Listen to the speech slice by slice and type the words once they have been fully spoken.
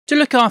To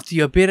look after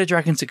your bearded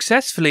dragon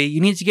successfully, you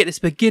need to get this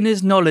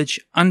beginner's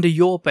knowledge under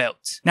your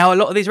belt. Now, a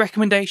lot of these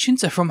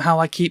recommendations are from how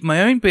I keep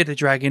my own bearded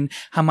dragon,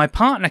 how my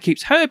partner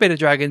keeps her bearded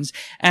dragons,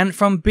 and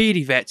from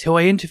Beardy Vet, who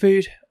I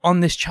interviewed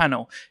on this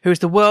channel, who is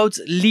the world's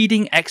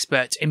leading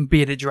expert in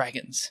bearded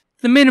dragons.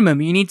 The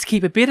minimum you need to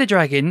keep a bearded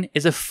dragon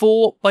is a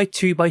 4 by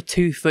 2 by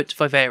 2 foot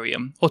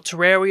vivarium, or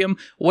terrarium,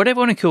 or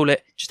whatever you want to call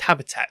it, just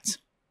habitat,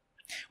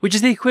 which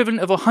is the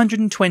equivalent of a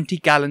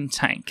 120-gallon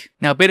tank.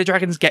 Now, bearded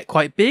dragons get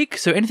quite big,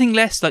 so anything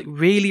less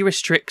really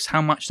restricts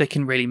how much they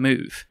can really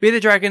move.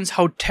 Bearded dragons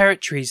hold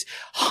territories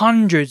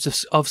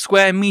hundreds of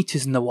square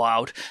meters in the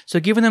wild, so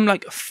giving them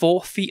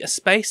 4 feet of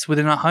space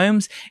within our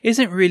homes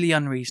isn't really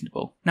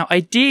unreasonable. Now,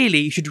 ideally,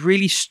 you should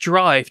really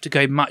strive to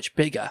go much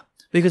bigger,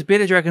 because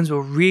bearded dragons will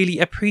really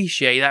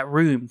appreciate that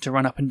room to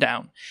run up and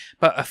down.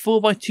 But a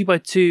 4 by 2 by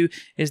 2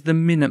 is the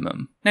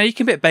minimum. Now, you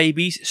can put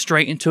babies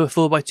straight into a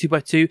 4 by 2 by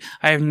 2.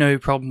 I have no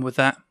problem with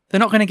that. They're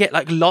not going to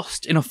get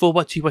lost in a 4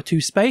 by 2 by 2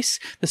 space.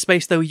 The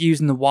space they'll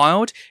use in the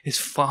wild is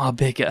far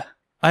bigger.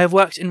 I have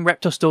worked in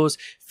reptile stores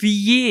for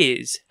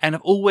years and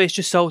have always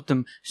just sold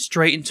them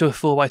straight into a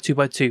 4 by 2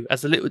 by 2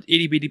 as a little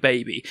itty bitty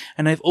baby.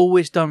 And they've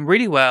always done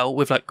really well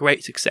with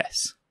great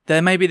success.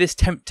 There may be this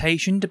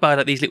temptation to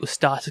buy these little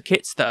starter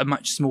kits that are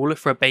much smaller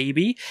for a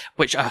baby,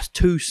 which are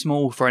too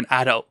small for an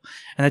adult.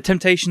 And the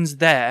temptation's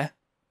there,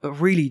 but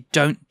really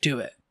don't do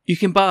it. You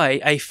can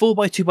buy a 4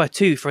 by 2 by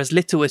 2 for as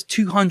little as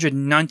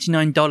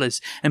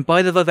 $299 and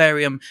buy the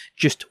vivarium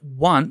just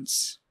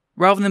once,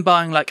 rather than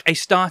buying a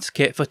starter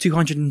kit for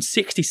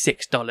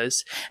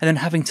 $266 and then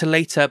having to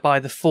later buy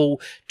the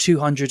full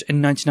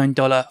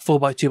 $299 4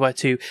 by 2 by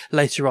 2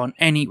 later on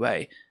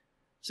anyway.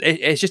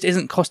 It just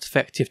isn't cost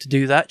effective to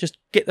do that. Just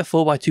get the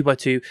 4 by 2 by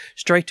 2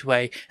 straight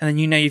away, and then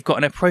you know you've got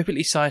an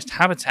appropriately sized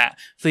habitat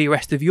for the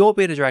rest of your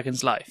bearded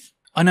dragon's life.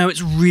 I know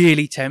it's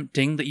really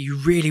tempting that you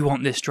really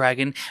want this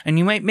dragon, and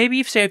maybe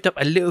you've saved up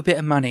a little bit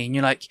of money, and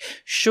you're like,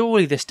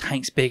 surely this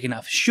tank's big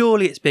enough.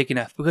 Surely it's big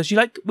enough, because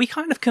we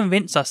kind of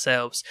convince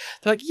ourselves.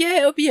 They're like, yeah,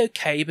 it'll be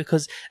okay,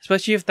 because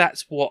especially if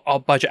that's what our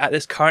budget at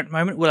this current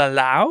moment will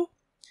allow.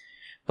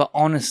 But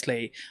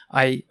honestly,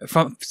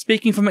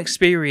 speaking from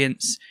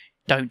experience,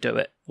 don't do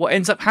it. What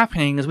ends up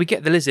happening is we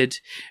get the lizard,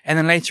 and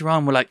then later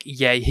on we're like,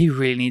 yeah, he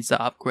really needs that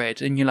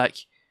upgrade. And you're like,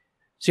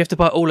 so you have to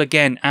buy it all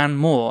again and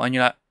more. And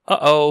you're like,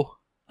 uh-oh,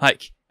 I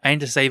need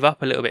to save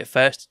up a little bit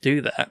first to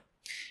do that.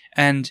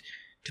 And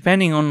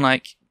depending on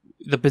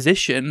the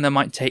position, that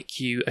might take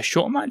you a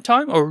short amount of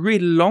time or a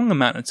really long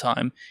amount of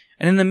time.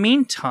 And in the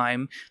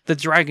meantime, the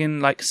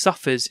dragon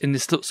suffers in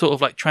this sort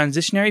of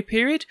transitionary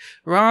period.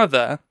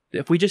 Rather,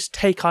 if we just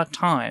take our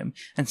time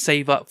and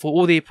save up for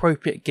all the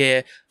appropriate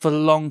gear for the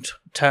long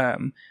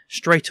term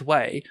straight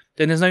away,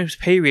 then there's no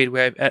period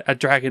where a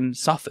dragon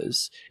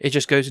suffers. It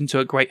just goes into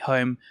a great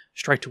home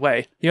straight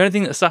away. The only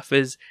thing that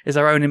suffers is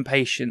our own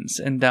impatience,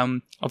 and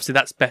obviously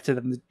that's better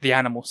than the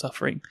animal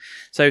suffering.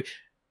 So,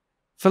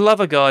 for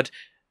love of God,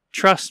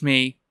 trust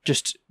me,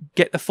 just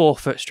get the 4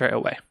 foot straight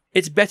away.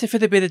 It's better for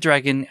the bearded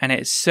dragon, and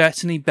it's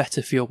certainly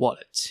better for your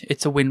wallet.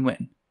 It's a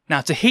win-win.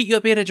 Now, to heat your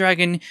bearded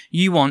dragon,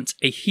 you want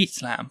a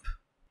heat lamp.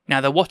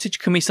 Now, the wattage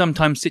can be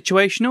sometimes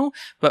situational,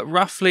 but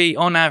roughly,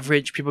 on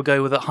average, people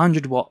go with a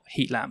 100-watt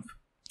heat lamp.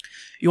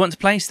 You want to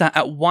place that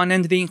at one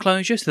end of the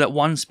enclosure so that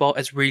one spot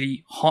is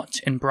really hot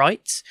and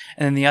bright,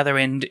 and then the other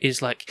end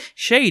is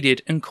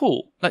shaded and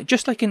cool,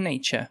 just like in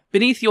nature.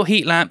 Beneath your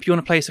heat lamp, you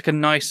want to place a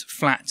nice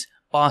flat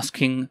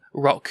basking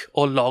rock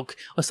or log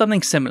or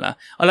something similar.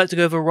 I like to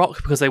go with a rock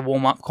because they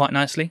warm up quite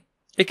nicely.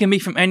 It can be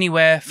from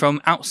anywhere, from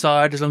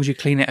outside, as long as you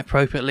clean it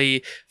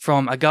appropriately,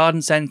 from a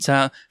garden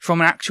centre,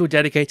 from an actual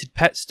dedicated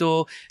pet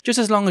store. Just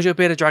as long as your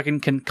bearded dragon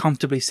can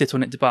comfortably sit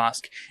on it to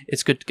bask,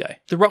 it's good to go.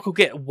 The rock will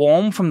get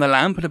warm from the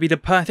lamp, and it'll be the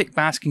perfect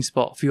basking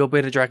spot for your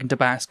bearded dragon to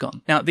bask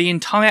on. Now, the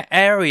entire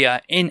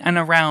area in and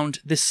around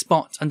this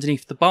spot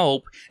underneath the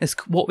bulb is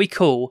what we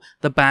call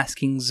the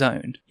basking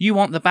zone. You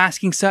want the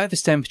basking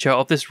surface temperature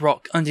of this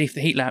rock underneath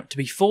the heat lamp to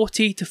be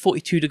 40 to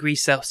 42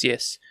 degrees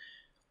Celsius.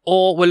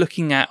 Or we're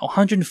looking at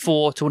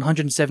 104 to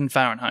 107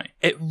 Fahrenheit.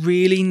 It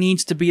really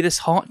needs to be this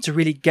hot to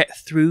really get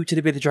through to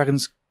the bearded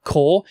dragon's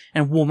core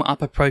and warm it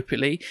up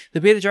appropriately.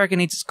 The bearded dragon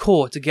needs its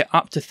core to get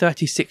up to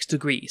 36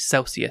 degrees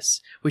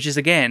Celsius, which is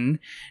again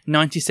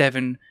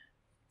 97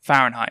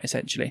 Fahrenheit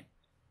essentially.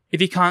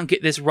 If you can't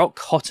get this rock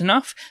hot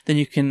enough, then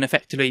you can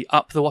effectively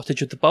up the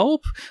wattage of the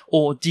bulb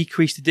or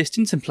decrease the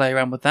distance and play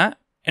around with that.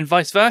 And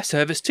vice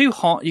versa, if it's too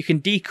hot, you can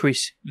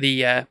decrease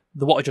the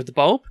wattage of the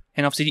bulb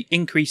and obviously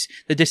increase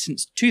the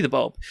distance to the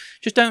bulb.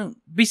 Just don't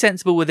be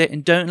sensible with it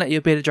and don't let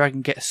your bearded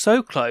dragon get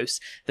so close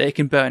that it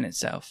can burn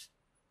itself.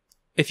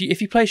 If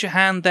you place your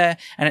hand there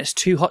and it's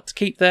too hot to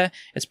keep there,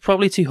 it's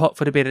probably too hot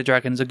for the bearded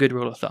dragon, is a good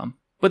rule of thumb.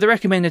 But the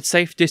recommended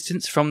safe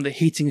distance from the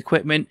heating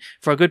equipment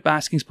for a good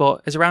basking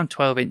spot is around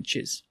 12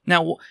 inches.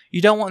 Now,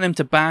 you don't want them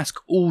to bask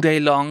all day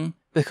long,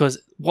 because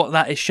what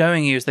that is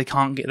showing you is they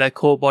can't get their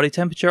core body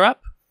temperature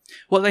up.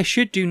 What they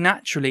should do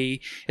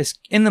naturally is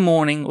in the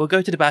morning we'll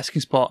go to the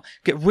basking spot,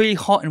 get really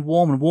hot and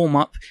warm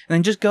up, and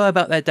then just go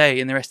about their day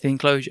in the rest of the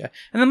enclosure.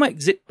 And they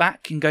might zip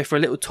back and go for a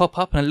little top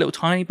up and a little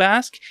tiny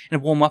bask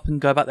and warm up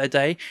and go about their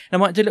day. And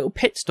they might do little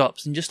pit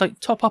stops and just like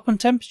top up on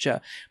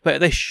temperature. But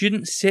they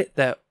shouldn't sit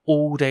there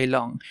all day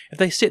long. If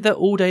they sit there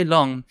all day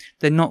long,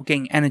 they're not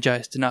getting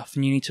energized enough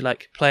and you need to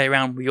like play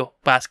around with your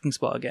basking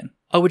spot again.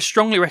 I would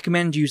strongly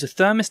recommend use a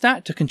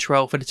thermostat to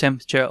control for the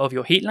temperature of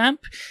your heat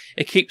lamp.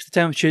 It keeps the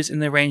temperatures in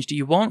the range that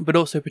you want, but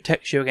also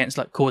protects you against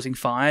like causing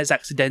fires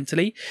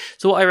accidentally.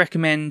 So what I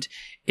recommend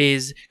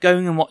is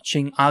going and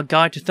watching our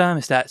guide to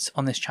thermostats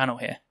on this channel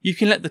here. You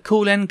can let the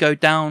cool end go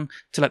down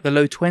to like the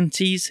low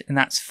 20s and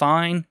that's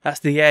fine. That's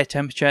the air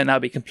temperature and that'll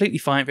be completely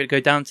fine for it to go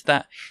down to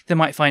that. They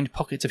might find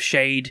pockets of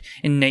shade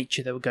in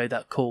nature that will go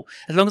that cool.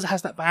 As long as it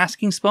has that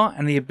basking spot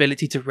and the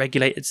ability to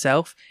regulate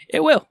itself,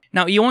 it will.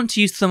 Now you want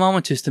to use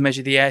thermometers to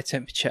measure the air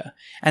temperature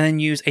and then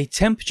use a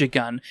temperature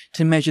gun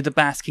to measure the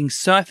basking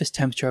surface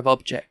temperature of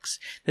objects.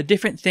 The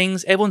different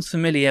things, everyone's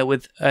familiar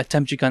with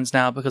temperature guns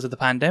now because of the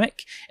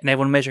pandemic and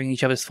everyone measuring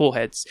each other's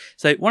foreheads.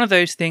 So one of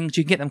those things,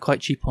 you can get them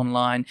quite cheap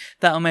online.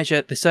 That'll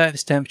measure the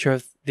surface temperature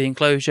of the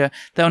enclosure.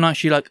 That'll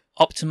actually like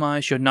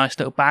optimize your nice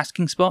little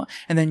basking spot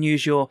and then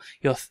use your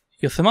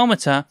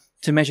thermometer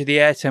to measure the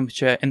air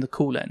temperature in the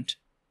cool end.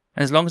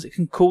 And as long as it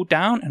can cool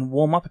down and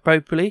warm up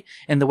appropriately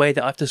in the way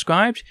that I've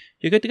described,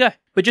 you're good to go.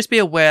 But just be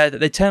aware that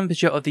the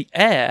temperature of the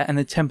air and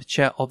the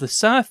temperature of the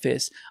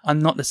surface are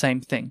not the same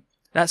thing.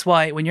 That's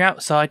why when you're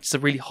outside, it's a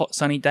really hot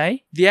sunny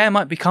day, the air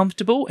might be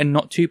comfortable and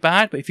not too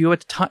bad, but if you were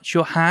to touch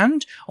your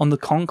hand on the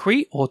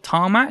concrete or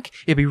tarmac,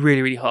 it'd be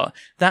really, really hot.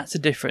 That's the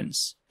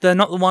difference. They're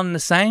not the one and the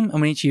same, and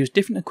we need to use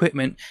different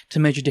equipment to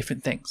measure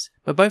different things.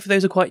 But both of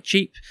those are quite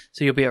cheap,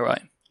 so you'll be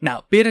alright.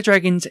 Now, bearded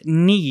dragons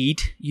need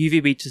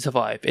UVB to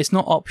survive. It's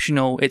not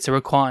optional, it's a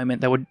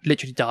requirement. They would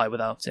literally die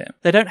without it.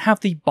 They don't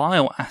have the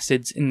bile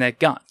acids in their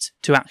gut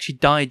to actually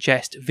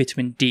digest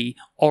vitamin D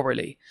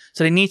orally.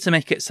 So they need to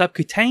make it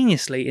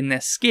subcutaneously in their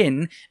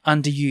skin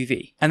under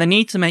UV. And they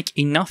need to make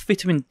enough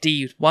vitamin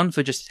D, one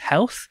for just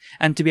health,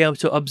 and to be able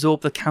to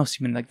absorb the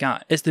calcium in the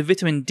gut. It's the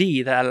vitamin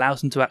D that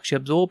allows them to actually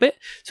absorb it.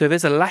 So if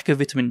there's a lack of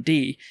vitamin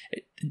D,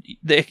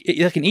 they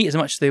can eat as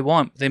much as they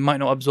want, but they might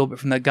not absorb it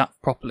from their gut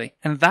properly.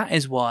 And that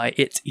is why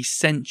it's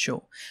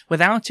essential.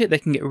 Without it, they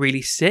can get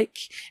really sick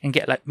and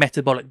get like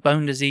metabolic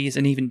bone disease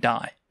and even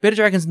die. Bearded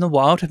dragons in the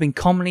wild have been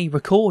commonly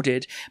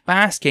recorded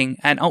basking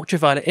an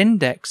ultraviolet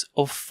index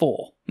of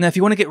 4. Now, if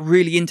you want to get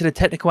really into the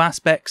technical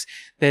aspects,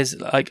 there's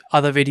like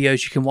other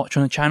videos you can watch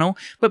on the channel,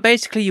 but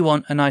basically you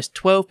want a nice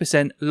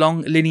 12%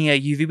 long linear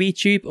UVB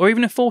tube or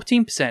even a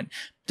 14%.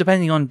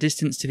 Depending on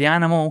distance to the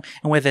animal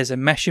and whether there's a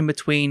mesh in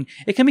between,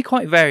 it can be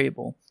quite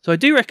variable. So I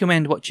do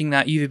recommend watching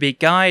that UVB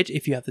guide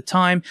if you have the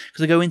time,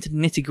 because I go into the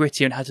nitty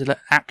gritty on how to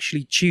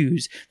actually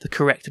choose the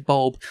correct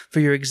bulb for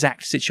your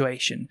exact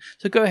situation.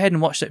 So go ahead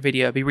and watch that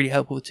video, it'll be really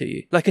helpful to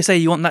you. Like I say,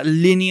 you want that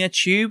linear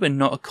tube and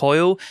not a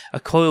coil. A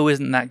coil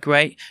isn't that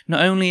great.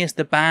 Not only is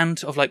the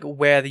band of like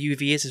where the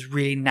UV is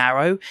really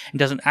narrow and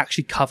doesn't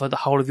actually cover the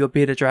whole of your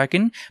bearded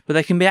dragon, but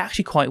they can be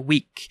actually quite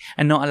weak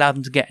and not allow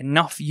them to get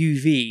enough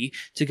UV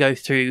to go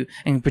through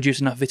and produce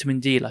enough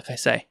vitamin D, like I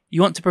say.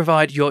 You want to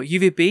provide your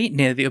UVB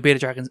near your bearded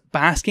dragon's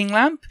basking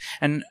lamp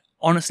and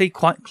honestly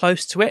quite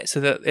close to it so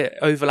that it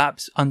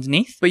overlaps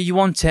underneath, but you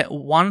want it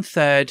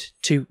 1/3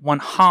 to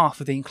 1/2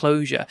 of the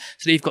enclosure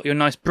so that you've got your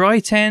nice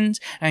bright end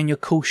and your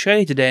cool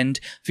shaded end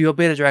for your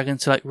bearded dragon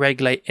to like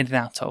regulate in and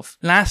out of.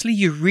 Lastly,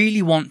 you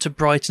really want to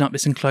brighten up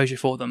this enclosure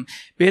for them.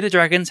 Bearded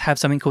dragons have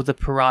something called the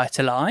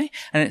parietal eye,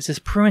 and it's this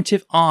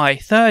primitive eye,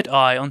 third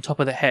eye on top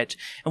of the head,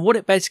 and what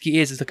it basically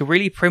is like a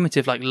really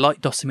primitive like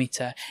light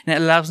dosimeter, and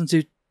it allows them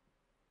to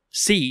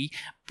see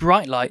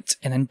bright light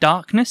and then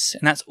darkness,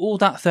 and that's all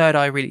that third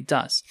eye really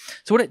does.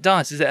 So what it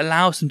does is it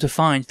allows them to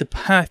find the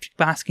perfect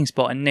basking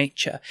spot in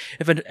nature.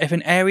 If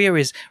an area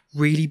is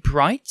really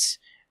bright,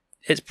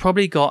 it's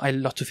probably got a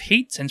lot of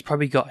heat and it's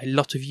probably got a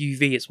lot of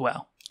UV as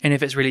well. And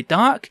if it's really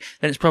dark,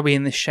 then it's probably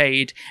in the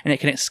shade and it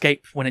can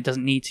escape when it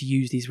doesn't need to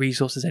use these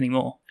resources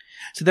anymore.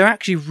 So they're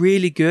actually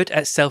really good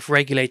at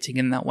self-regulating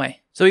in that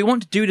way. So we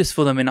want to do this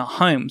for them in our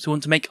homes. We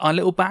want to make our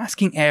little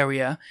basking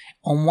area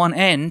on one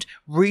end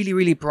really,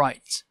 really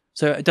bright.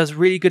 So it does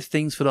really good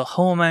things for the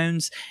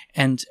hormones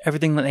and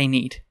everything that they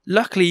need.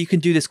 Luckily, you can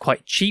do this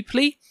quite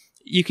cheaply.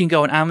 You can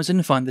go on Amazon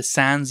and find the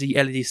Sansi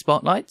LED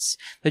spotlights.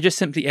 They're just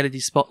simply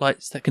LED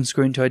spotlights that can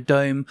screw into a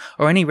dome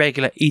or any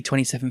regular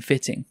E27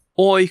 fitting.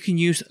 Or you can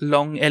use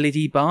long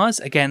LED bars.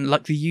 Again,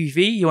 like the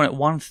UV, you want it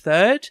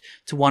 1/3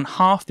 to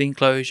 1/2 the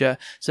enclosure.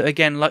 So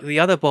again, like the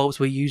other bulbs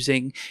we're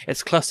using,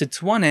 it's clustered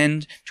to one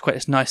end to create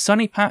this nice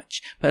sunny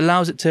patch, but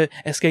allows it to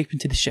escape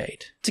into the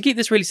shade. To keep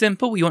this really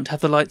simple, you want to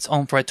have the lights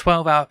on for a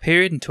 12-hour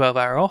period and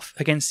 12-hour off.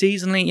 Again,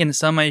 seasonally, in the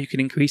summer, you can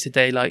increase the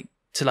daylight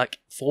to like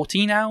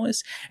 14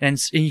 hours,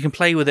 and you can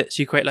play with it.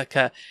 So you create like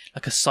a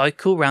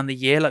cycle around the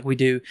year, like we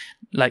do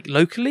like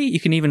locally. You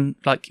can even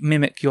like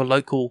mimic your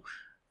local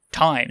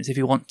times if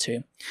you want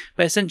to,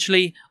 but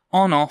essentially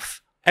on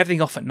off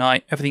everything off at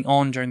night, everything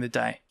on during the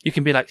day. You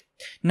can be like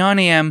 9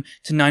 a.m.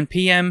 to 9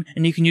 p.m.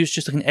 and you can use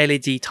just like an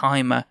LED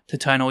timer to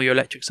turn all your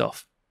electrics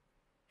off.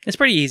 It's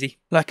pretty easy.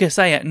 Like I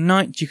say, at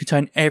night you can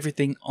turn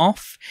everything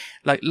off.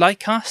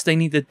 Like us, they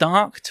need the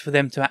dark for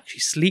them to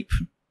actually sleep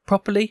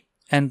properly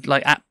and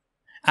like at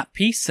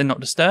peace and not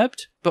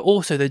disturbed. But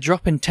also the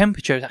drop in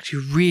temperature is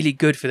actually really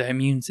good for their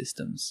immune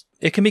systems.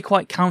 It can be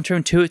quite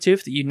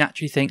counterintuitive that you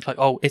naturally think like,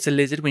 oh, it's a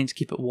lizard, we need to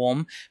keep it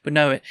warm. But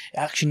no, it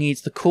actually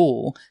needs the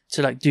cool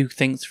to like do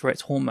things for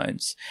its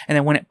hormones. And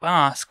then when it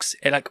basks,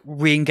 it like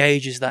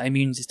re-engages that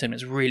immune system.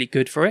 It's really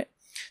good for it.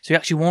 So you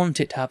actually want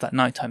it to have that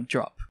nighttime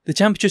drop. The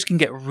temperatures can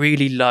get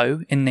really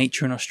low in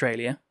nature in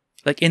Australia.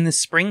 Like in the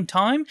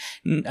springtime,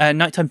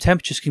 nighttime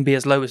temperatures can be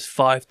as low as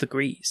 5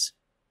 degrees,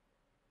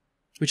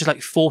 which is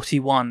like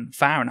 41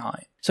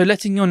 Fahrenheit. So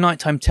letting your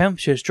nighttime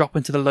temperatures drop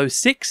into the low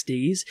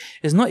 60s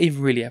is not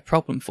even really a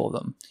problem for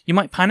them. You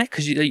might panic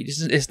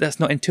because that's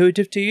not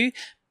intuitive to you,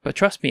 but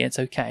trust me, it's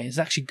okay. It's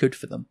actually good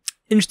for them.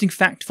 Interesting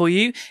fact for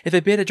you, if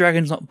a bearded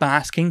dragon's not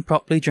basking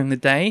properly during the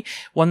day,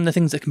 one of the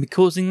things that can be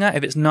causing that,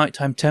 if its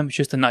nighttime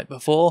temperatures the night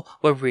before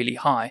were really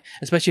high,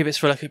 especially if it's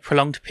for like a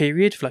prolonged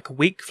period, for like a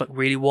week, for like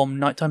really warm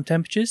nighttime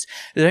temperatures,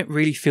 they don't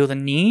really feel the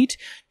need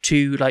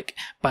to like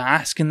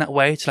bask in that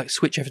way, to like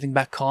switch everything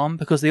back on,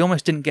 because they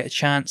almost didn't get a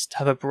chance to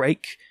have a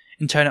break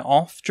and turn it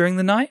off during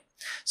the night.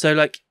 So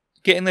like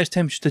getting those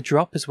temperatures to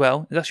drop as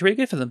well is actually really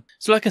good for them.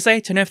 So like I say,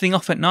 turn everything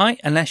off at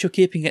night unless you're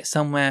keeping it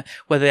somewhere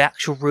where the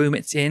actual room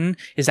it's in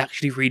is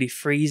actually really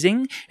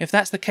freezing. If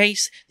that's the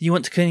case, you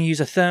want to kind of use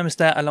a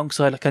thermostat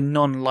alongside like a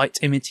non-light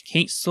emitting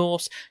heat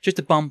source just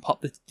to bump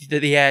up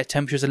the air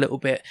temperatures a little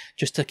bit,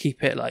 just to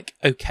keep it like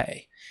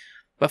okay.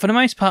 But for the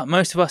most part,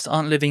 most of us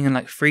aren't living in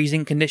like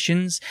freezing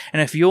conditions.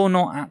 And if you're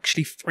not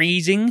actually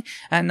freezing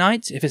at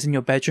night, if it's in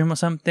your bedroom or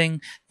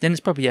something, then it's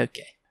probably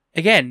okay.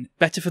 Again,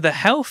 better for their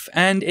health,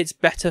 and it's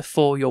better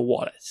for your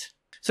wallet.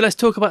 So let's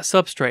talk about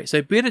substrate.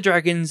 So bearded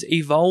dragons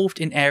evolved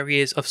in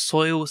areas of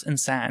soils and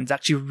sands,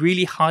 actually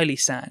really highly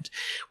sand.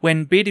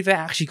 When Bearded Vet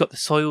actually got the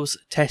soils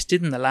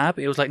tested in the lab,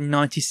 it was like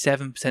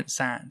 97%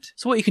 sand.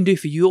 So what you can do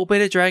for your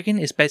bearded dragon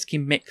is basically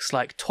mix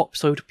like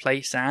topsoil to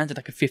play sand in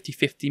like a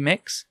 50-50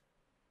 mix.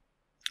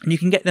 And you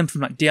can get them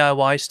from like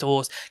DIY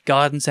stores,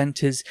 garden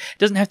centres. It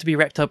doesn't have to be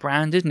Reptile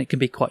branded, and it can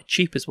be quite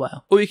cheap as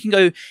well. Or you can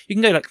go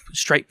like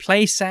straight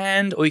play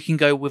sand, or you can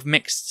go with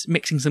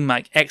mixing some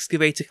like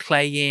excavator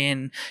clay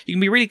in. You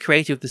can be really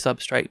creative with the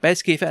substrate.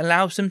 Basically, if it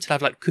allows them to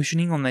have like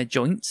cushioning on their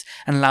joints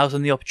and allows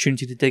them the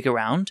opportunity to dig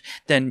around,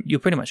 then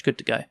you're pretty much good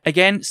to go.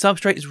 Again,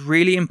 substrate is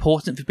really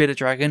important for bearded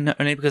dragon, not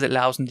only because it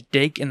allows them to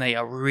dig, and they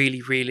are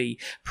really, really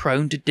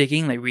prone to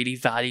digging. They really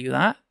value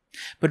that.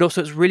 But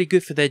also it's really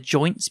good for their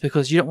joints,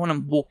 because you don't want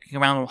them walking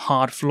around on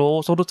hard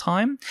floors all the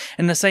time.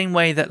 In the same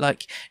way that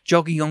like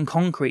jogging on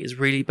concrete is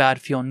really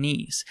bad for your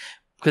knees,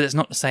 because it's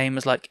not the same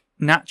as like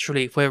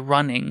naturally if we're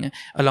running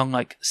along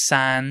like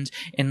sand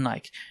in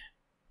like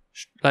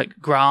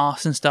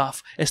grass and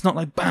stuff. It's not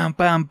like bam,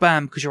 bam,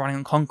 bam, because you're running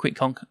on concrete.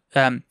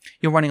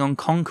 You're running on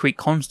concrete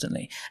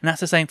constantly, and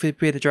that's the same for the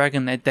bearded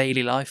dragon, their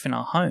daily life in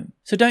our home.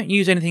 So don't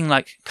use anything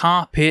like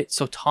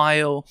carpets or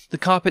tile. The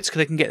carpets, because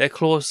they can get their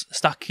claws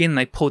stuck in,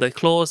 they pull their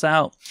claws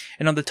out,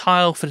 and on the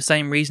tile, for the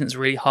same reason, it's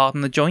really hard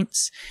on the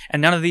joints.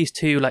 And none of these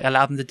two like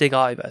allow them to dig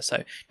either.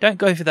 So don't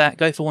go for that.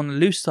 Go for one of the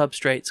loose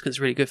substrates, because it's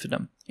really good for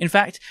them. In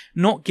fact,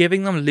 not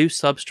giving them loose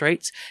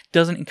substrates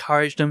doesn't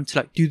encourage them to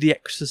like do the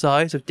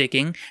exercise of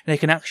digging, and they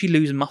can actually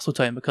lose muscle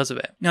tone because of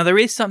it. Now there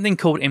is something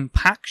called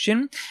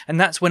impaction, and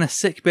that's when a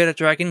sick bearded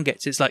dragon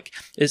gets its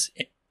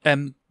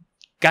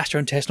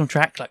gastrointestinal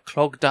tract like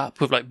clogged up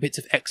with like bits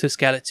of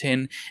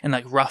exoskeleton and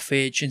like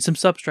roughage and some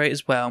substrate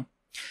as well.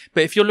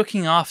 But if you're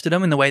looking after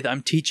them in the way that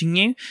I'm teaching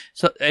you,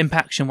 so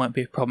impaction won't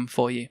be a problem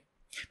for you.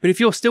 But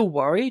if you're still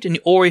worried,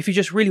 or if you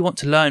just really want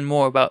to learn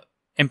more about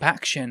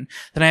impaction,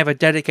 then I have a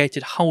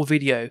dedicated whole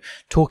video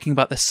talking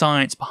about the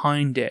science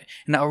behind it,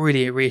 and that will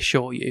really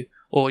reassure you,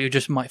 or you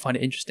just might find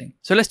it interesting.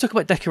 So let's talk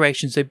about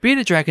decoration. So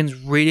bearded dragons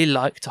really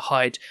like to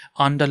hide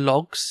under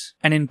logs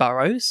and in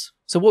burrows.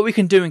 So what we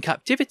can do in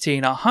captivity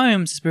in our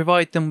homes is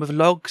provide them with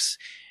logs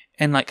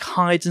and like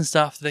hides and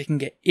stuff that they can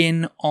get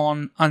in,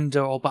 on,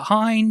 under, or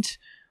behind.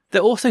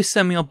 They're also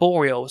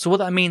semi-arboreal, so what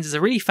that means is a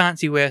really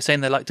fancy way of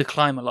saying they like to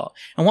climb a lot.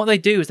 And what they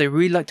do is they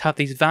really like to have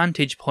these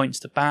vantage points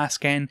to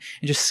bask in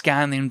and just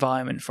scan the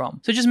environment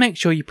from. So just make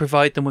sure you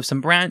provide them with some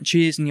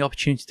branches and the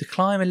opportunity to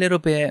climb a little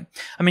bit.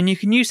 I mean, you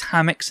can use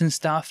hammocks and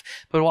stuff,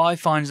 but what I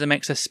find is it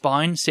makes their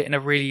spine sit in a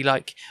really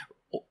like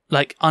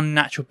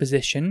unnatural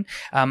position,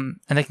 and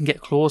they can get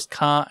claws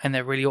cut, and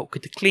they're really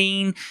awkward to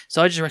clean.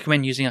 So I just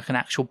recommend using like an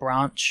actual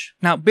branch.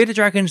 Now, bearded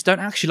dragons don't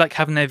actually like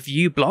having their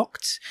view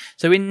blocked.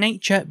 So in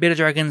nature, bearded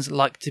dragons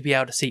like to be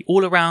able to see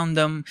all around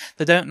them.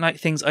 They don't like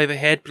things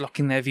overhead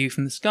blocking their view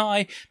from the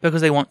sky,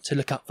 because they want to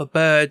look up for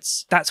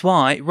birds. That's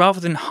why,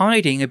 rather than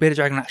hiding, a bearded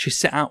dragon will actually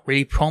sit out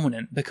really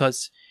prominent,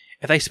 because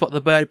if they spot the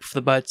bird before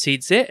the bird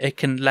sees it, it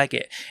can leg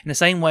it. In the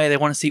same way, they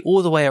want to see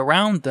all the way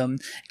around them,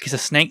 because a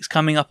snake's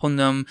coming up on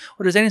them,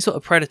 or there's any sort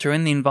of predator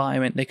in the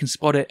environment, they can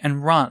spot it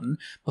and run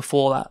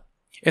before that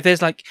If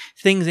there's like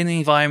things in the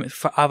environment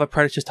for other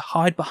predators to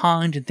hide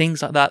behind and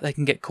things like that, they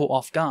can get caught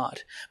off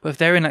guard. But if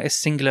they're in like a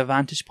singular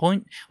vantage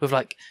point with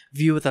like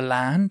view of the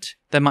land,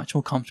 they're much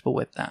more comfortable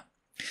with that.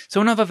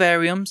 So in other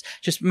vivariums,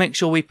 just make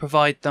sure we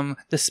provide them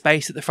the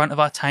space at the front of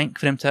our tank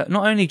for them to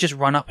not only just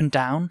run up and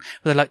down,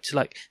 but they like to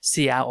like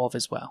see out of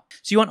as well.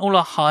 So you want all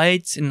our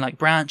hides and like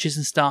branches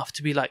and stuff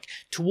to be like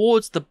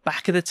towards the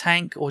back of the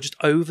tank or just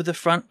over the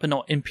front, but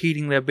not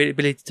impeding their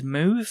ability to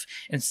move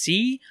and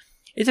see.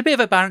 It's a bit of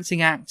a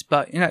balancing act,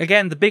 but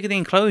again, the bigger the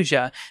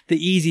enclosure, the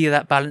easier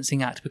that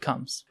balancing act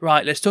becomes.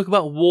 Right, let's talk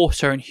about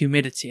water and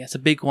humidity. That's a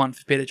big one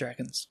for bearded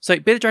dragons. So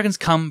bearded dragons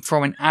come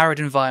from an arid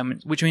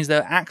environment, which means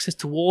their access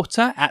to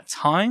water at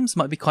times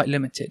might be quite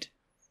limited.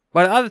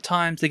 While at other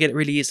times they get it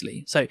really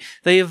easily. So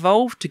they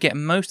evolved to get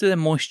most of their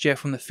moisture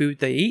from the food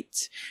they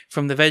eat,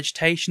 from the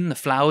vegetation, the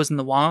flowers in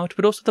the wild,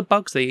 but also the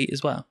bugs they eat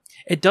as well.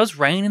 It does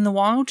rain in the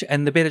wild,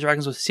 and the bearded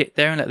dragons will sit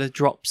there and let the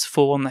drops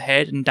fall on the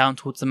head and down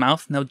towards the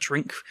mouth, and they'll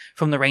drink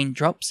from the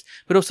raindrops.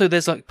 But also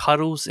there's like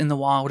puddles in the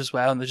wild as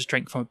well, and they'll just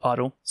drink from a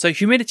puddle. So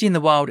humidity in the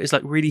wild is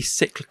like really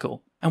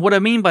cyclical. And what I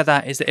mean by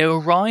that is that it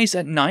will rise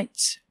at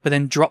night, but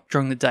then drop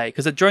during the day.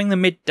 Because during the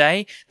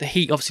midday, the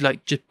heat obviously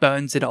like just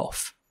burns it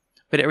off.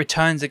 But it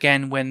returns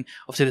again when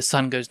obviously the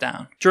sun goes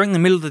down. During the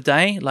middle of the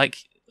day, like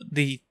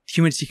the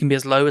humidity can be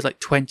as low as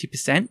like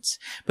 20%,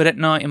 but at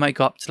night it might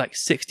go up to like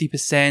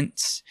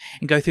 60%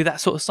 and go through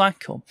that sort of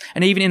cycle.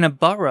 And even in a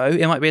burrow,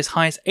 it might be as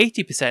high as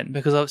 80%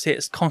 because obviously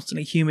it's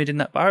constantly humid in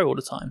that burrow all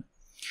the time.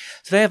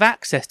 So they have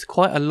access to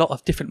quite a lot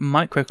of different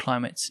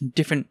microclimates and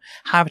different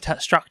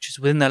habitat structures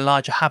within their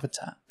larger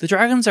habitat. The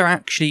dragons are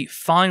actually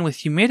fine with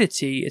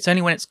humidity. It's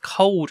only when it's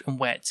cold and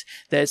wet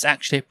that it's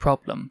actually a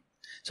problem.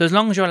 So as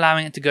long as you're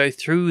allowing it to go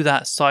through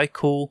that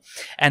cycle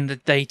and the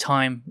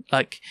daytime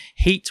like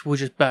heat will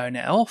just burn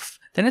it off,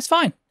 then it's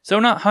fine. So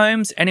in our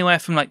homes, anywhere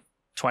from like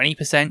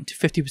 20% to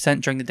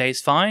 50% during the day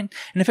is fine.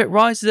 And if it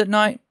rises at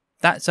night,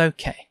 that's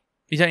okay.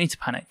 You don't need to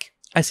panic.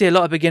 I see a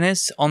lot of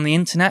beginners on the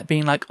internet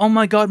being like, oh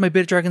my god, my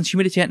bearded dragon's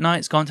humidity at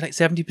night's gone to like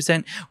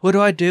 70%. What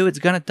do I do? It's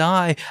gonna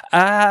die.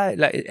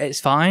 Like it's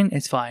fine.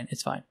 It's fine.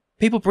 It's fine.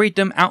 People breed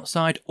them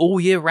outside all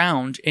year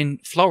round in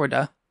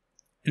Florida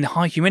in the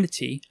high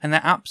humidity, and they're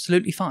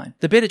absolutely fine.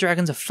 The bearded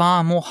dragons are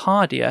far more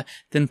hardier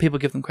than people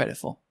give them credit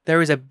for. There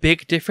is a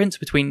big difference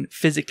between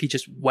physically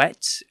just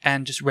wet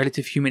and just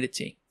relative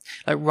humidity.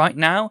 Like right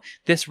now,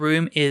 this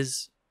room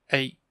is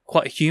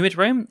quite a humid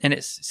room, and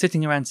it's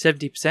sitting around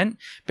 70%,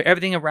 but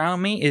everything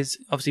around me is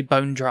obviously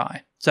bone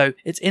dry. So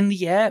it's in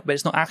the air, but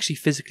it's not actually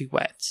physically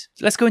wet.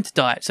 So let's go into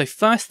diet. So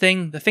first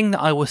thing, the thing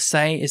that I will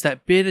say is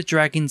that bearded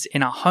dragons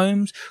in our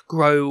homes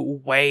grow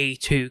way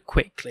too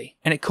quickly.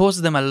 And it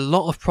causes them a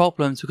lot of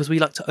problems because we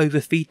like to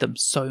overfeed them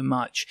so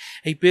much.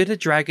 A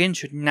bearded dragon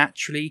should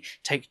naturally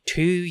take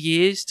 2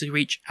 years to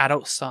reach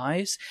adult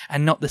size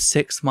and not the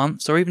 6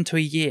 months or even to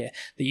a year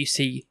that you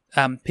see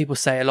people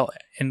say a lot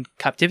in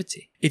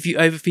captivity. If you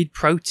overfeed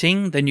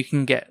protein, then you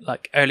can get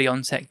like early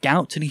onset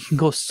gout, and you can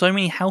cause so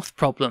many health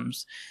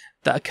problems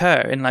that occur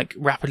in like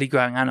rapidly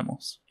growing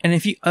animals. And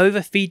if you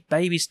overfeed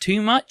babies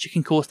too much, it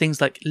can cause things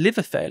like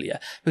liver failure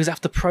because they have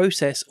to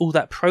process all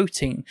that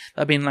protein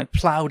that have been like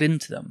plowed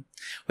into them.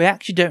 We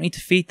actually don't need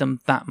to feed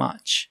them that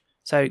much.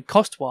 So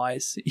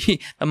cost-wise,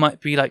 that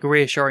might be like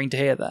reassuring to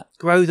hear that.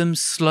 Grow them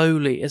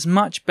slowly is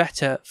much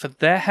better for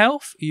their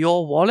health,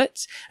 your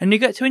wallet, and you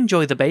get to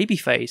enjoy the baby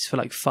phase for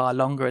like far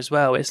longer as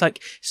well. It's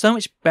like so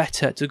much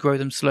better to grow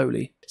them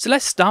slowly. So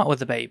let's start with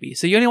the baby.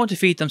 So you only want to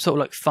feed them sort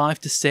of like 5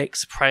 to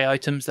 6 prey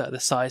items that are the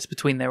size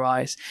between their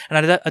eyes.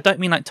 And I don't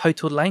mean like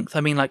total length.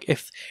 I mean like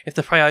if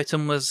the prey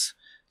item was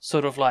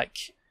sort of like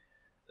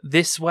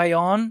this way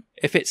on,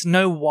 if it's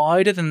no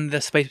wider than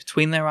the space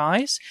between their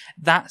eyes,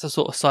 that's the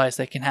sort of size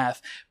they can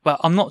have. But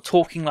I'm not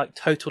talking like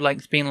total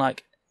length being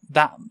like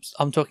that.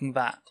 I'm talking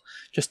that.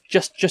 Just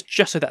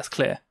so that's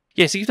clear.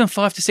 Yeah, so give them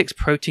 5 to 6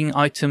 protein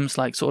items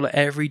like sort of like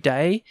every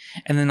day,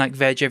 and then like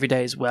veg every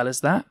day as well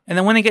as that. And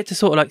then when they get to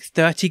sort of like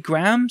 30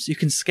 grams, you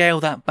can scale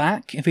that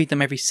back and feed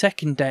them every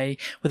second day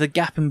with a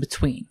gap in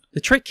between.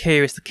 The trick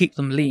here is to keep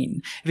them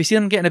lean. If you see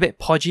them getting a bit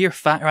podgy or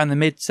fat around the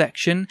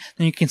midsection,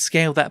 then you can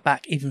scale that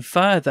back even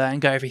further and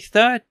go every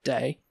third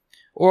day.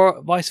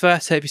 Or vice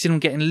versa, if you see them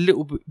getting a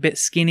little bit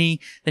skinny,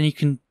 then you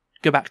can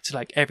go back to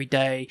like every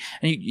day,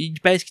 and you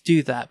basically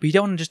do that, but you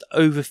don't want to just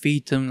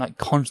overfeed them like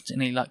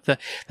constantly, like the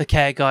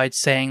care guide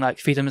saying like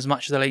feed them as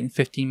much as they'll eat in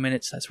 15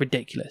 minutes. That's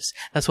ridiculous.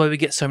 That's why we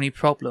get so many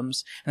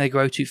problems and they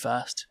grow too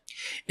fast.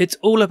 It's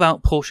all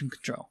about portion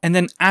control. And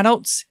then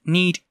adults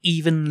need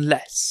even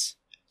less.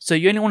 So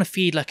you only want to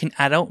feed like an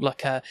adult,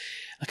 like a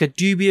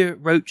dubia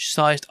roach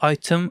sized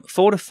item,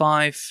 4 to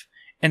 5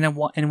 in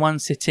one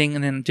sitting,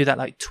 and then do that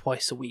like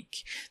twice a week.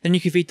 Then you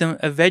can feed them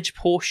a veg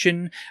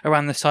portion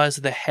around the size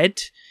of the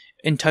head,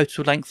 in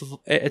total length of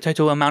a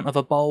total amount of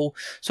a bowl,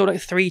 so like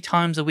 3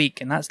 times a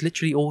week, and that's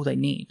literally all they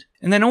need.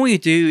 And then all you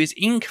do is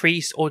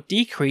increase or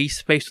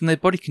decrease based on their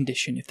body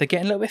condition. If they're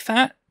getting a little bit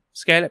fat,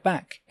 scale it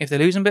back. If they're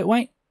losing a bit of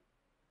weight,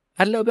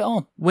 add a little bit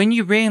on. When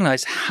you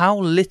realize how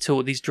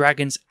little these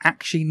dragons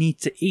actually need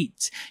to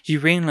eat, you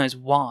realize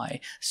why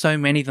so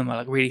many of them are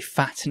like really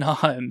fat in our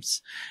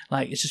homes.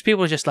 Like, it's just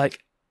people just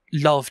like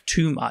love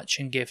too much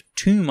and give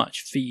too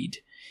much feed,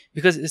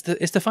 because it's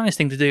the funnest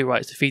thing to do,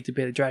 right? Is to feed the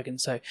bearded dragon.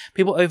 So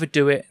people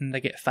overdo it and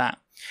they get fat.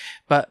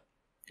 But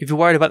if you're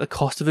worried about the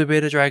cost of a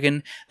bearded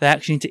dragon, they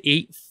actually need to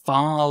eat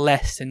far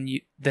less than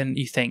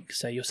you think.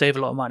 So you'll save a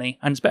lot of money,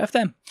 and it's better for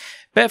them,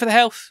 better for the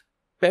health,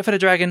 better for the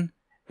dragon,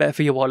 better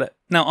for your wallet.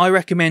 Now, I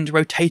recommend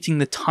rotating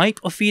the type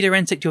of feeder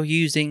insect you're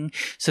using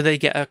so they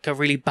get a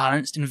really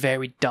balanced and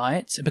varied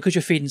diet. And because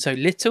you're feeding so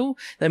little,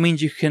 that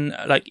means you can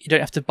you don't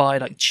have to buy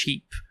like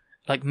cheap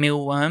like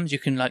mealworms. You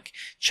can like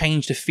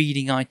change the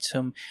feeding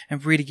item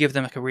and really give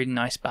them like a really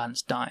nice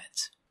balanced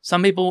diet.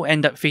 Some people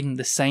end up feeding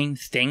the same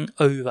thing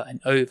over and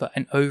over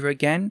and over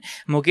again,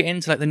 and we'll get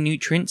into like the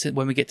nutrients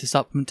when we get to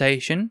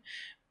supplementation.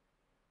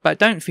 But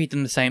don't feed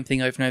them the same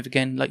thing over and over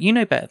again. Like, you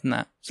know better than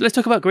that. So let's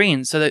talk about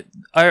greens. So that,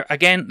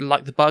 again,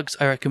 like the bugs,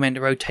 I recommend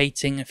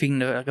rotating and feeding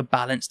like a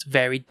balanced,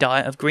 varied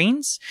diet of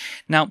greens.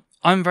 Now,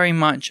 I'm very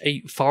much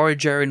a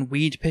forager and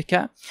weed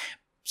picker,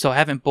 so I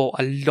haven't bought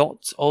a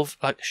lot of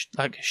like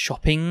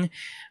shopping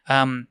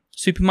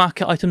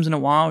supermarket items in a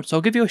while. So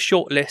I'll give you a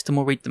short list and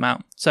we'll read them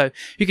out. So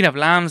you can have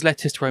lamb's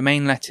lettuce,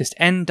 romaine lettuce,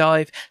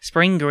 endive,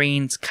 spring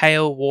greens,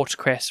 kale,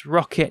 watercress,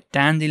 rocket,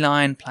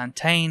 dandelion,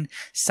 plantain,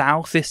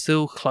 sow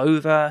thistle,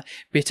 clover,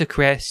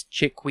 bittercress,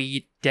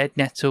 chickweed, dead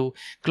nettle,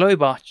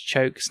 globe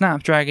artichoke,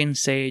 snapdragon,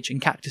 sage,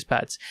 and cactus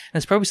pads. And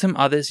there's probably some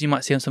others you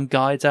might see on some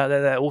guides out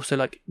there that are also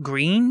like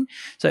green.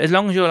 So as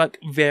long as you're like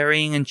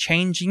varying and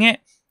changing it,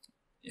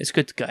 it's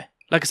good to go.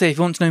 Like I say, if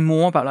you want to know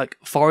more about like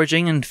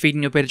foraging and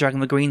feeding your bearded dragon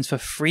the greens for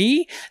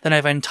free, then I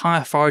have an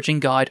entire foraging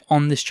guide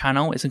on this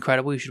channel. It's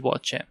incredible. You should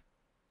watch it.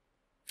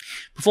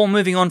 Before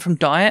moving on from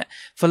diet,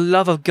 for the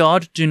love of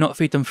God, do not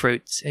feed them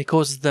fruits. It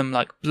causes them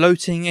like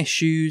bloating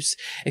issues.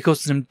 It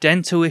causes them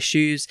dental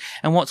issues.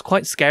 And what's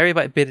quite scary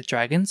about bearded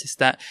dragons is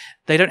that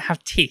they don't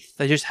have teeth.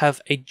 They just have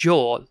a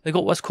jaw. They've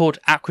got what's called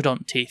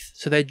aquodont teeth.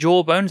 So their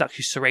jawbone is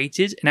actually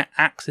serrated and it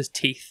acts as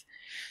teeth.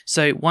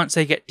 So once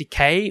they get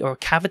decay or a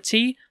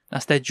cavity,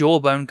 that's their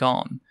jawbone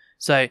gone.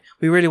 So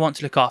we really want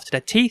to look after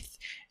their teeth.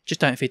 Just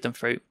don't feed them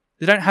fruit.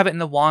 They don't have it in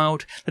the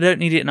wild. They don't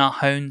need it in our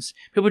homes.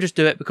 People just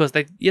do it because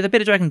the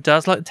bearded dragon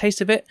does like the taste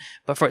of it,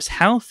 but for its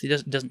health,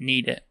 it doesn't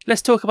need it.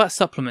 Let's talk about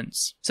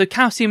supplements. So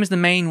calcium is the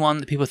main one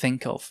that people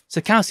think of. So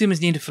calcium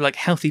is needed for like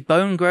healthy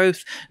bone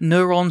growth,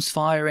 neurons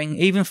firing,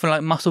 even for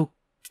like muscle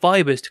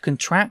fibers to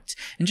contract,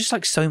 and just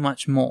like so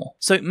much more.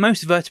 So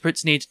most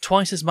vertebrates need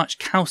twice as much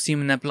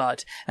calcium in their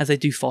blood as they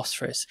do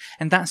phosphorus,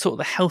 and that's sort of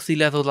the healthy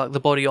level like the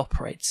body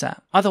operates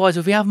at. Otherwise,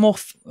 if we have more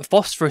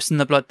phosphorus in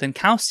the blood than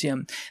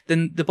calcium,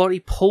 then the body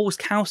pulls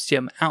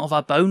calcium out of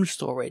our bone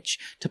storage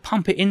to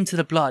pump it into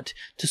the blood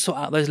to sort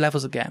out those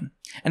levels again.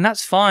 And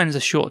that's fine as a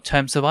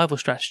short-term survival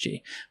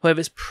strategy. However,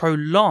 if it's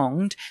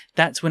prolonged,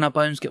 that's when our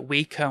bones get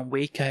weaker and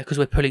weaker because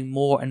we're pulling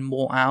more and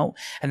more out.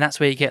 And that's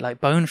where you get like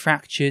bone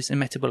fractures and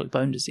metabolic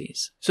bone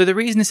disease. So the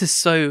reason this is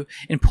so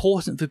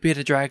important for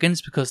bearded dragons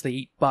is because they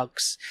eat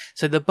bugs.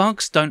 So the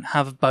bugs don't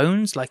have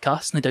bones like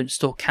us and they don't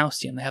store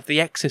calcium. They have the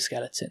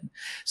exoskeleton.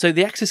 So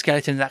the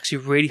exoskeleton is actually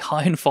really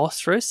high in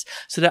phosphorus.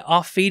 So that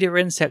our feeder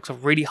insects are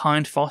really high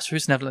in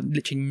phosphorus and have like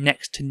literally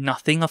next to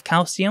nothing of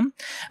calcium.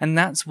 And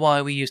that's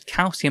why we use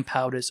calcium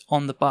powders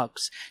on the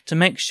bugs to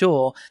make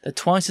sure that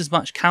twice as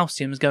much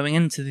calcium is going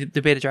into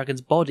the bearded dragon's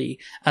body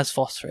as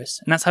phosphorus,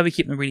 and that's how we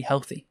keep them really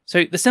healthy.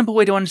 So the simple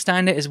way to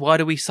understand it is, why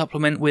do we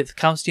supplement with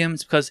calcium?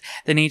 It's because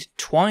they need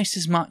twice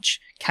as much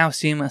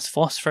calcium as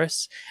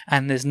phosphorus,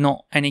 and there's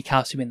not any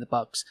calcium in the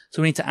bugs.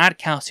 So we need to add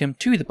calcium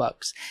to the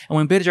bugs. And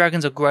when bearded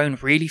dragons are grown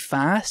really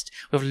fast,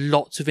 with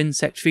lots of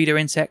feeder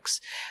insects,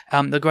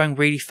 they're growing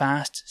really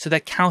fast, so their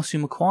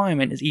calcium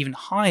requirement is even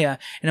higher,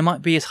 and it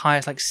might be as high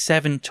as like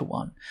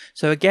 7-to-1.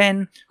 So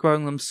again,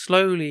 growing them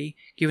slowly,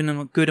 giving them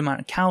a good amount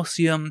of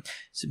calcium,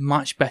 is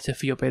much better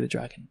for your bearded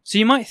dragon. So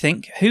you might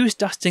think, who's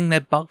dusting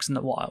their bugs in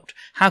the wild?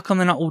 How come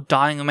they're not all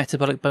dying of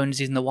metabolic bone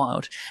disease in the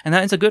wild? And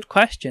that is a good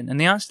question. And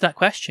the answer to that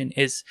question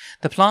is,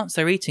 the plants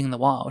they're eating in the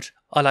wild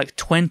are like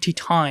 20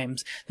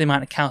 times the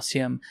amount of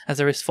calcium as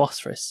there is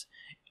phosphorus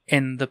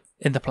in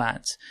the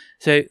plants.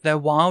 So their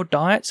wild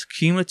diets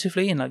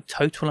cumulatively in like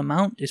total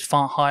amount is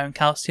far higher in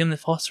calcium than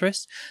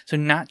phosphorus. So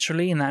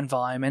naturally in that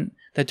environment,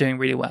 they're doing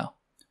really well.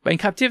 But in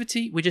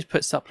captivity, we just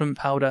put supplement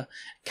powder,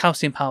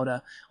 calcium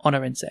powder on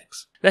our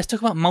insects. Let's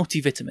talk about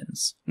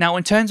multivitamins. Now,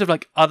 in terms of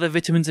like other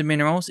vitamins and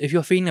minerals, if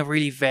you're feeding a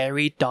really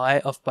varied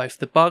diet of both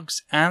the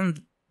bugs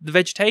and the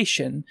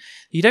vegetation,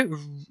 you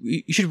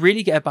should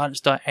really get a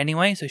balanced diet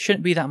anyway, so it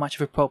shouldn't be that much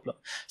of a problem.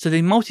 So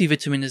the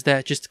multivitamin is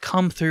there just to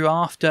come through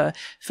after,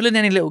 fill in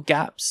any little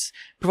gaps,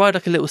 provide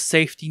like a little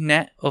safety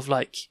net of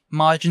like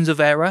margins of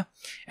error,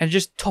 and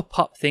just top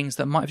up things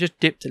that might have just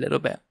dipped a little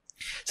bit.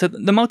 So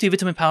the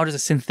multivitamin powders are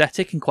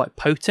synthetic and quite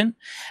potent,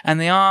 and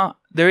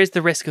there is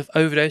the risk of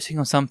overdosing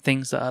on some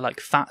things that are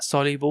like fat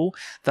soluble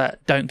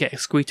that don't get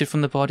excreted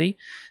from the body.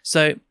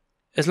 So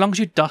as long as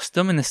you dust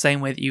them in the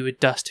same way that you would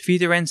dust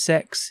feeder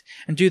insects,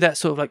 and do that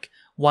sort of like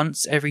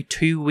once every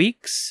 2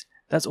 weeks.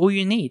 That's all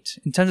you need.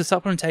 In terms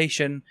of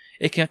supplementation,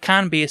 it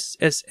can be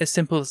as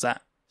simple as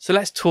that. So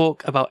let's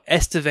talk about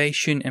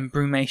estivation and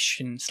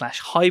brumation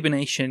 /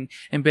 hibernation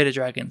in bearded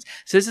dragons.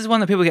 So this is one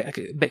that people get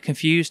a bit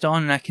confused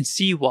on, and I can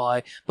see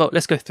why, but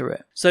let's go through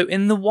it. So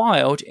in the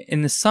wild,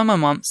 in the summer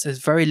months, there's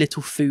very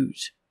little food.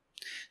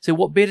 So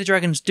what bearded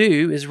dragons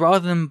do is,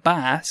 rather than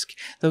bask,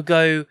 they'll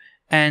go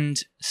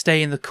and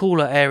stay in the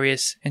cooler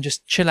areas and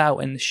just chill out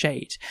in the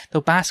shade.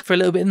 They'll bask for a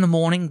little bit in the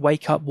morning,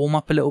 wake up, warm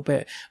up a little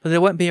bit, but they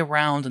won't be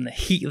around in the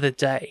heat of the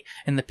day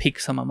in the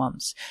peak summer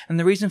months. And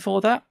the reason for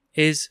that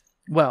is,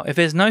 well, if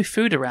there's no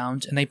food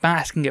around and they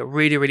bask and get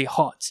really, really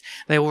hot,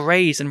 they will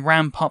raise and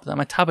ramp up their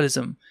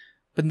metabolism.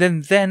 But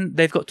then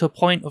they've got to a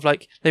point of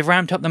like, they've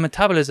ramped up their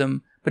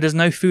metabolism, but there's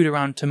no food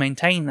around to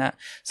maintain that.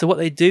 So what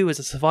they do as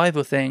a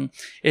survival thing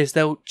is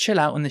they'll chill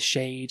out in the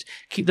shade,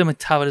 keep their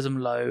metabolism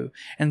low,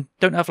 and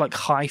don't have like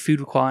high food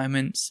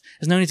requirements.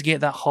 There's no need to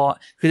get that hot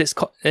because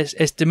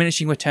it's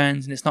diminishing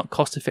returns and it's not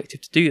cost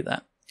effective to do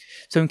that.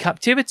 So in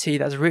captivity,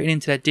 that's written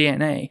into their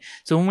DNA.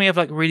 So when we have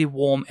like really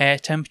warm air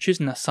temperatures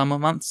in the summer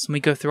months and we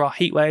go through our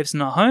heat waves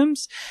in our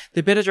homes,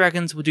 the bearded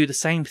dragons will do the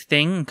same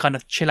thing and kind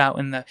of chill out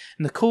in the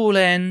cool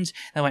end.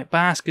 They won't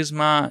bask as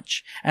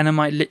much, and they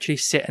might literally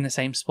sit in the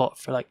same spot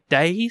for like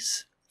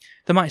days.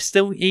 They might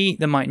still eat,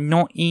 they might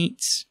not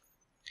eat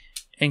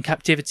in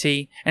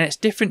captivity, and it's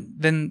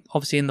different than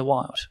obviously in the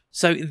wild.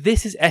 So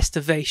this is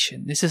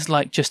estivation. This is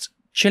like just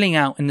chilling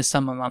out in the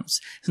summer months.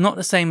 It's not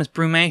the same as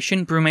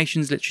brumation. Brumation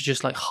is literally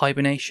just like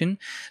hibernation.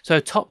 So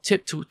a top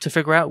tip to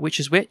figure out which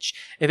is which,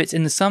 if it's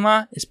in the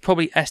summer, it's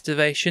probably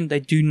estivation.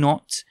 They do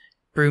not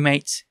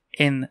brumate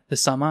in the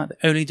summer.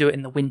 They only do it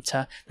in the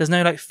winter. There's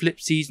no like flip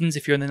seasons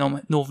if you're in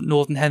the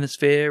northern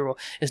hemisphere, or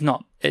it's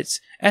not.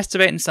 It's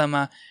estivate in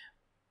summer,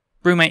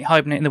 brumate,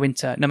 hibernate in the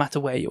winter, no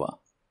matter where you are.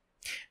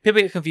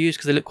 People get confused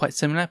because they look quite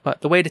similar,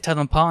 but the way to tell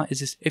them apart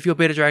is this: if your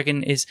bearded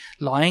dragon is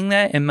lying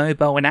there,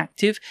 immobile and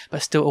active,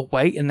 but still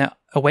awake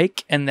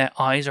and their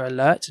eyes are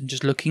alert and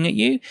just looking at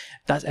you,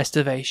 that's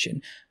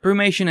estivation.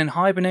 Brumation and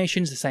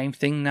hibernation is the same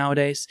thing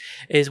nowadays,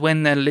 is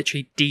when they're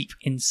literally deep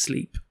in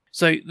sleep.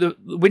 So the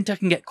winter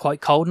can get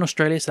quite cold in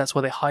Australia, so that's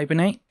why they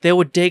hibernate. They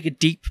will dig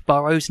deep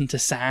burrows into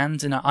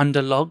sand and are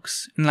under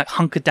logs and like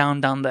hunker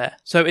down there.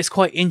 So it's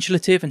quite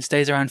insulative and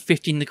stays around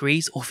 15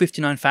 degrees or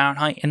 59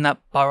 Fahrenheit in that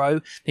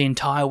burrow the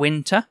entire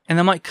winter. And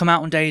they might come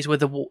out on days where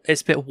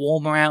it's a bit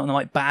warmer out and they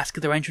might bask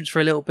at their entrance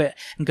for a little bit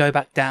and go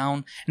back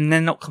down, and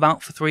then not come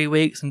out for 3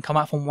 weeks and come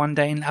out from one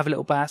day and have a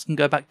little bask and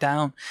go back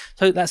down.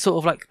 So that sort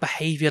of like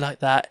behavior like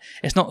that,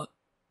 it's not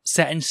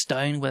set in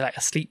stone where like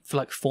asleep for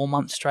like 4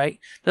 months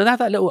straight. They'll have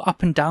that little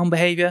up and down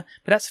behavior,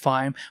 but that's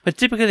fine. But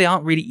typically they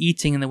aren't really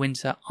eating in the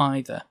winter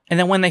either. And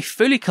then when they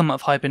fully come out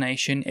of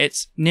hibernation,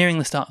 it's nearing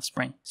the start of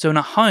spring. So in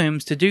our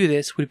homes, to do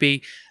this would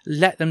be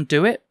let them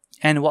do it.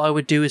 And what I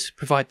would do is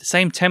provide the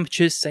same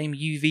temperatures, same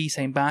UV,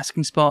 same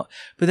basking spot,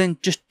 but then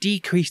just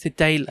decrease the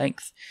day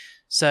length.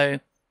 So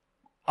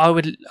I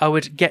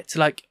would get to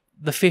like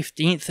the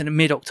 15th in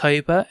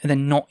mid-October and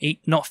then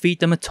not feed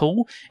them at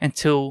all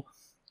until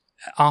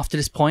after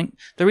this point.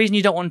 The reason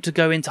you don't want to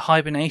go into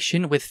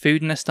hibernation with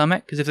food in their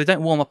stomach, because if they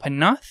don't warm up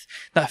enough,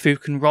 that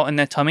food can rot in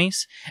their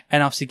tummies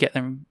and obviously get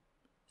them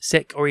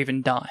sick or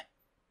even die.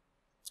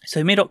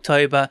 So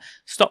mid-October,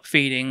 stop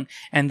feeding,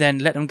 and then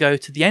let them go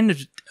to the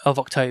end of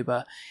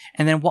October.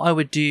 And then what I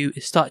would do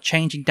is start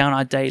changing down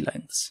our day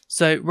lengths.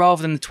 So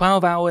rather than the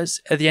 12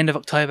 hours at the end of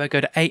October,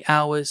 go to 8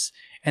 hours,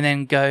 and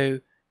then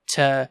go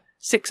to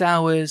 6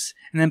 hours,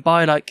 and then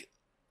by like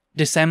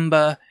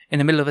December, in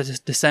the middle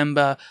of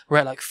December, we're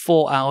at like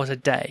 4 hours a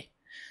day.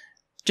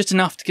 Just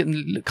enough to get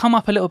them come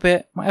up a little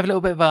bit, might have a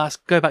little bit of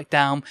ask, go back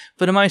down.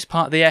 For the most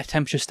part, the air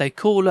temperatures stay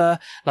cooler,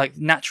 like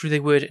naturally they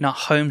would in our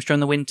homes during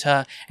the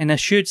winter, and they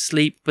should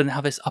sleep but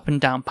have this up and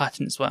down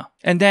pattern as well.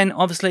 And then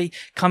obviously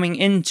coming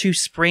into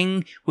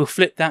spring, we'll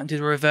flip that into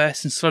the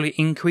reverse and slowly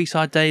increase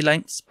our day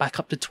lengths back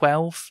up to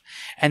 12,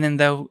 and then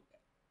they'll,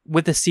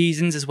 with the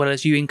seasons as well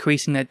as you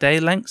increasing their day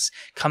lengths,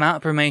 come out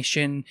of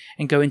brumation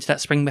and go into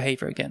that spring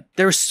behavior again.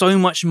 There is so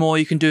much more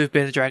you can do with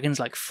bearded dragons,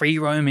 like free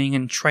roaming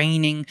and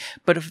training,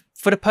 but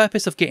for the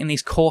purpose of getting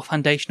these core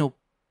foundational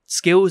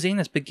skills in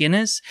as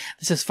beginners,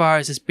 this is as far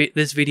as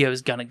this video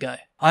is gonna go.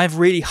 I have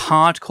really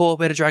hardcore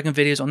bearded dragon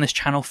videos on this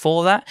channel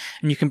for that,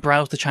 and you can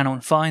browse the channel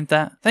and find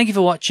that. Thank you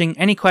for watching.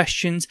 Any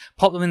questions,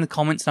 pop them in the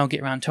comments and I'll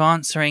get around to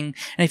answering.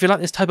 And if you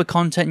like this type of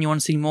content and you want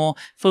to see more,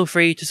 feel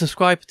free to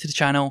subscribe to the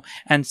channel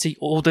and see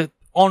all the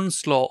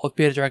onslaught of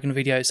bearded dragon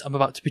videos I'm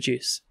about to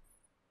produce.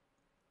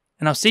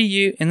 And I'll see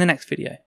you in the next video.